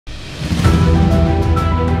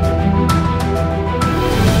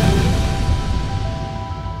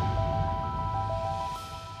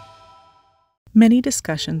Many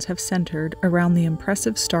discussions have centered around the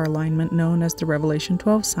impressive star alignment known as the Revelation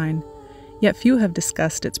 12 sign, yet few have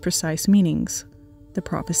discussed its precise meanings. The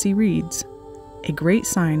prophecy reads, "A great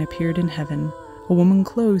sign appeared in heaven, a woman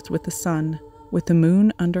clothed with the sun, with the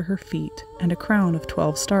moon under her feet, and a crown of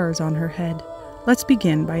 12 stars on her head." Let's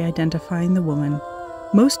begin by identifying the woman.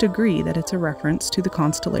 Most agree that it's a reference to the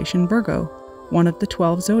constellation Virgo, one of the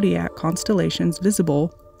 12 zodiac constellations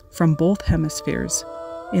visible from both hemispheres.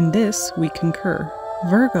 In this, we concur.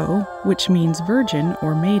 Virgo, which means virgin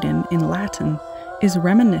or maiden in Latin, is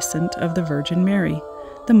reminiscent of the Virgin Mary,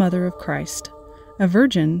 the mother of Christ. A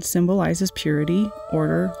virgin symbolizes purity,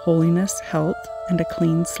 order, holiness, health, and a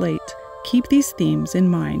clean slate. Keep these themes in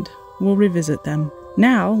mind. We'll revisit them.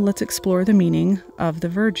 Now, let's explore the meaning of the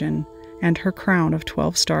Virgin and her crown of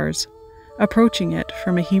 12 stars, approaching it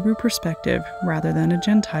from a Hebrew perspective rather than a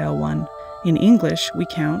Gentile one. In English, we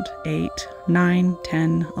count 8, 9,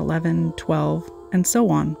 10, 11, 12, and so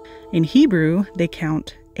on. In Hebrew, they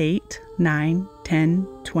count 8, 9, 10,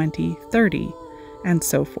 20, 30, and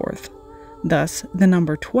so forth. Thus, the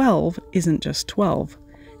number 12 isn't just 12,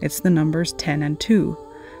 it's the numbers 10 and 2.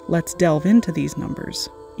 Let's delve into these numbers.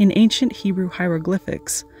 In ancient Hebrew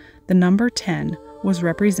hieroglyphics, the number 10 was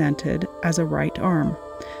represented as a right arm,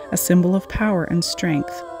 a symbol of power and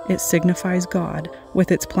strength. It signifies God,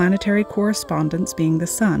 with its planetary correspondence being the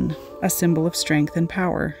sun, a symbol of strength and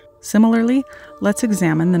power. Similarly, let's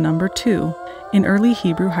examine the number 2. In early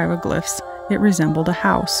Hebrew hieroglyphs, it resembled a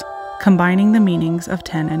house. Combining the meanings of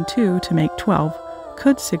 10 and 2 to make 12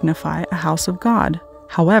 could signify a house of God.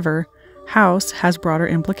 However, house has broader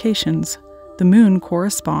implications. The moon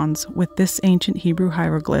corresponds with this ancient Hebrew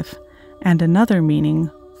hieroglyph, and another meaning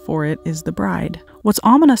for it is the bride. What's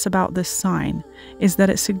ominous about this sign is that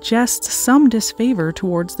it suggests some disfavor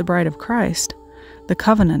towards the bride of Christ. The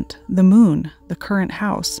covenant, the moon, the current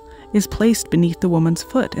house, is placed beneath the woman's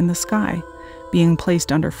foot in the sky. Being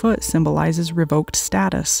placed underfoot symbolizes revoked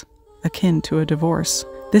status, akin to a divorce.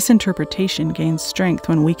 This interpretation gains strength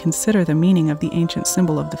when we consider the meaning of the ancient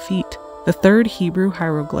symbol of the feet. The third Hebrew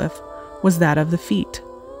hieroglyph was that of the feet,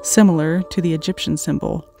 similar to the Egyptian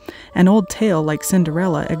symbol. An old tale like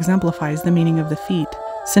Cinderella exemplifies the meaning of the feet.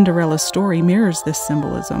 Cinderella's story mirrors this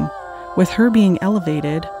symbolism, with her being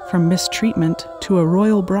elevated from mistreatment to a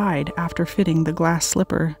royal bride after fitting the glass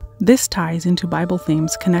slipper. This ties into Bible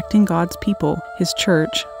themes connecting God's people, His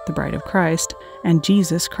church, the bride of Christ, and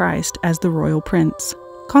Jesus Christ as the royal prince.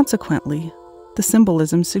 Consequently, the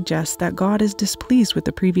symbolism suggests that God is displeased with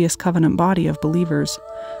the previous covenant body of believers,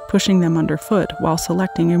 pushing them underfoot while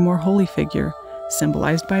selecting a more holy figure,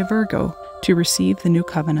 symbolized by Virgo, to receive the new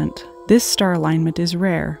covenant. This star alignment is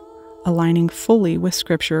rare, aligning fully with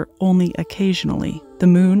Scripture only occasionally. The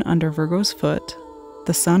moon under Virgo's foot,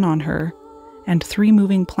 the sun on her, and 3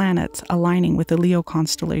 moving planets aligning with the Leo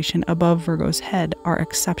constellation above Virgo's head are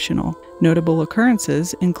exceptional. Notable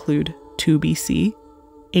occurrences include 2 BC,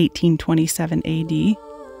 1827 AD,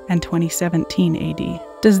 and 2017 AD.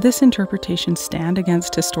 Does this interpretation stand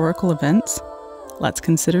against historical events? Let's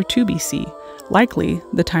consider 2 BC, likely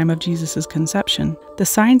the time of Jesus' conception. The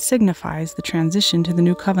sign signifies the transition to the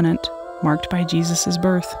new covenant, marked by Jesus'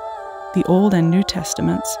 birth. The Old and New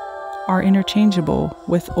Testaments are interchangeable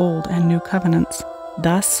with Old and New Covenants.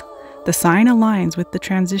 Thus, the sign aligns with the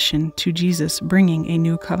transition to Jesus bringing a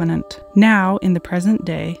new covenant. Now, in the present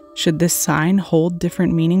day, should this sign hold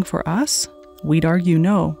different meaning for us? We'd argue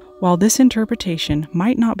no. While this interpretation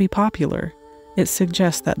might not be popular, it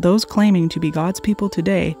suggests that those claiming to be God's people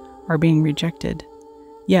today are being rejected.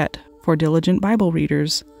 Yet, for diligent Bible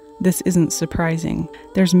readers, this isn't surprising.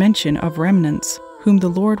 There's mention of remnants whom the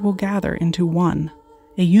Lord will gather into one,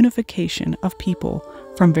 a unification of people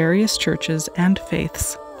from various churches and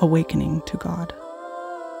faiths awakening to God.